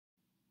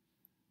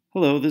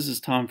Hello, this is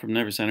Tom from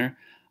nevercenter.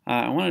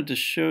 I wanted to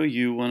show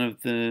you one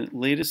of the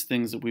latest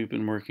things that we've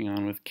been working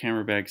on with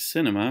CameraBag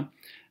Cinema,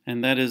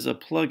 and that is a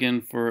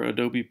plugin for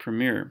Adobe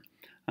Premiere.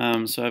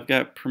 So I've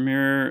got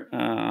Premiere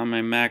on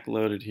my Mac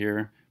loaded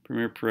here,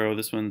 Premiere Pro.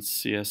 This one's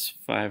CS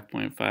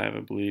 5.5, I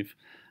believe.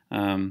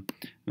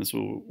 This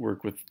will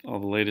work with all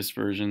the latest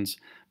versions.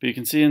 But you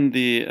can see in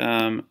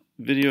the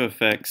video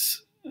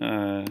effects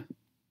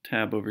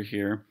tab over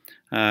here,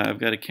 I've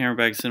got a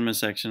CameraBag Cinema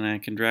section, and I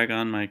can drag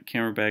on my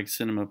CameraBag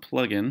Cinema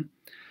plugin,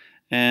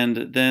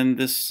 and then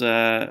this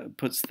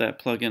puts that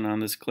plugin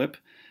on this clip.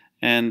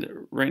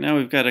 And right now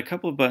we've got a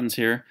couple of buttons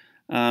here.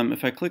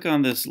 If I click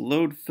on this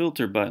Load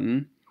Filter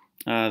button,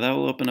 that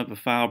will open up a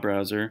file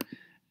browser,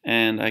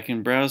 and I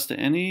can browse to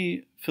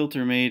any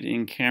filter made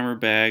in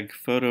CameraBag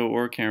Photo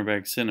or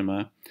CameraBag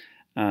Cinema,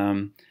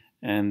 and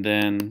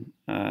then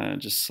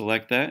just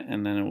select that,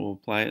 and then it will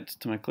apply it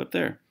to my clip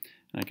there.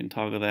 I can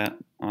toggle that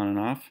on and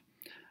off.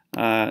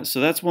 So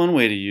that's one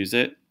way to use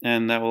it,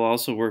 and that will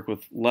also work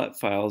with LUT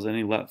files,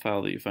 any LUT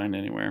file that you find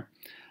anywhere.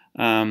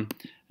 And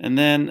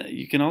then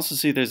you can also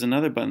see there's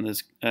another button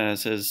that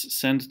says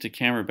Send to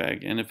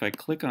CameraBag, and if I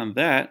click on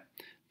that,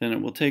 then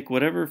it will take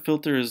whatever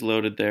filter is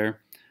loaded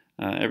there,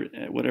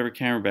 whatever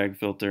CameraBag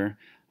filter,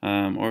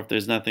 or if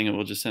there's nothing, it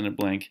will just send it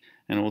blank,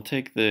 and it will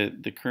take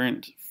the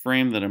current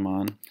frame that I'm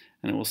on,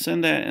 and it will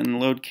send that and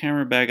load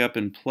CameraBag up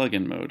in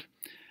plugin mode.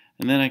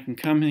 And then I can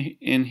come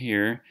in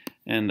here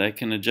and I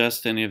can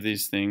adjust any of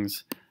these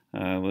things.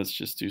 Let's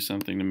just do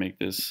something to make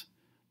this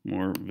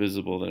more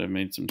visible, that I've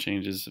made some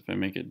changes. If I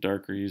make it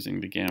darker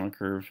using the gamma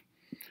curve,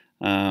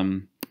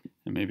 and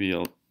maybe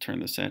I'll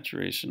turn the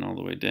saturation all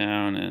the way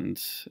down, and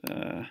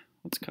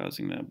what's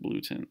causing that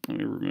blue tint? Let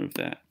me remove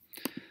that.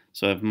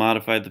 So I've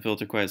modified the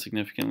filter quite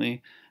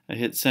significantly. I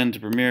hit send to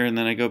Premiere, and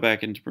then I go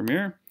back into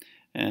Premiere,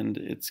 and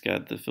it's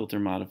got the filter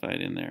modified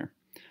in there.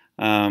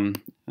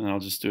 And I'll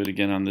just do it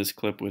again on this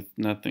clip with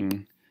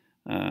nothing,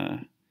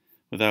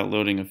 without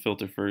loading a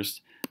filter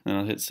first. Then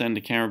I'll hit send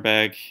to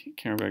CameraBag.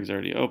 CameraBag's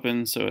already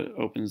open, so it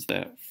opens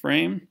that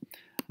frame,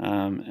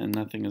 and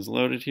nothing is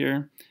loaded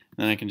here.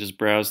 Then I can just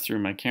browse through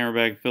my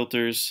CameraBag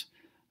filters.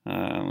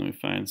 Let me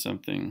find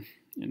something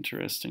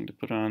interesting to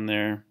put on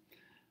there.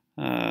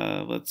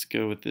 Let's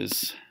go with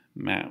this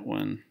matte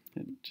one.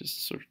 It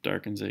just sort of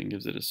darkens it and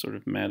gives it a sort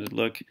of matted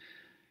look.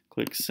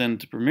 Click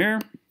send to Premiere.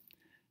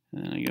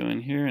 And then I go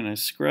in here and I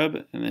scrub,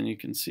 and then you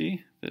can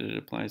see that it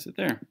applies it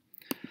there.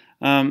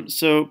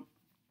 So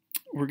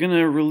we're going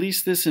to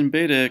release this in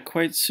beta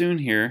quite soon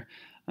here,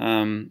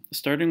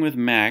 starting with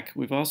Mac.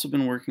 We've also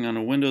been working on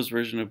a Windows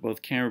version of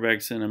both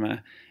CameraBag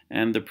Cinema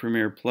and the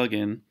Premiere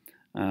plugin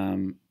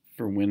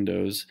for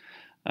Windows,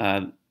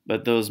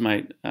 but those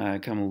might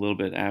come a little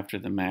bit after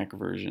the Mac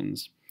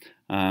versions.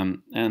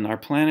 And our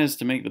plan is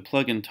to make the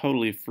plugin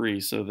totally free,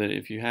 so that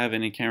if you have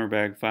any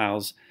CameraBag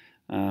files,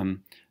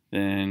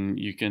 then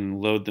you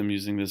can load them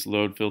using this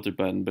load filter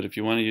button. But if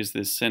you want to use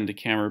this send to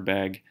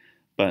CameraBag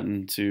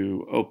button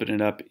to open it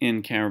up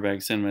in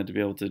CameraBag Cinema to be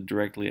able to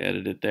directly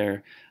edit it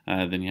there,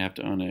 then you have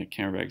to own a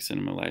CameraBag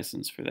Cinema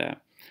license for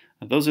that.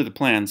 Those are the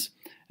plans.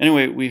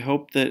 Anyway, we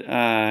hope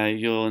that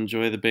you'll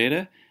enjoy the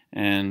beta,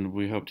 and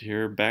we hope to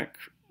hear back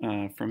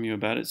from you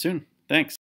about it soon. Thanks.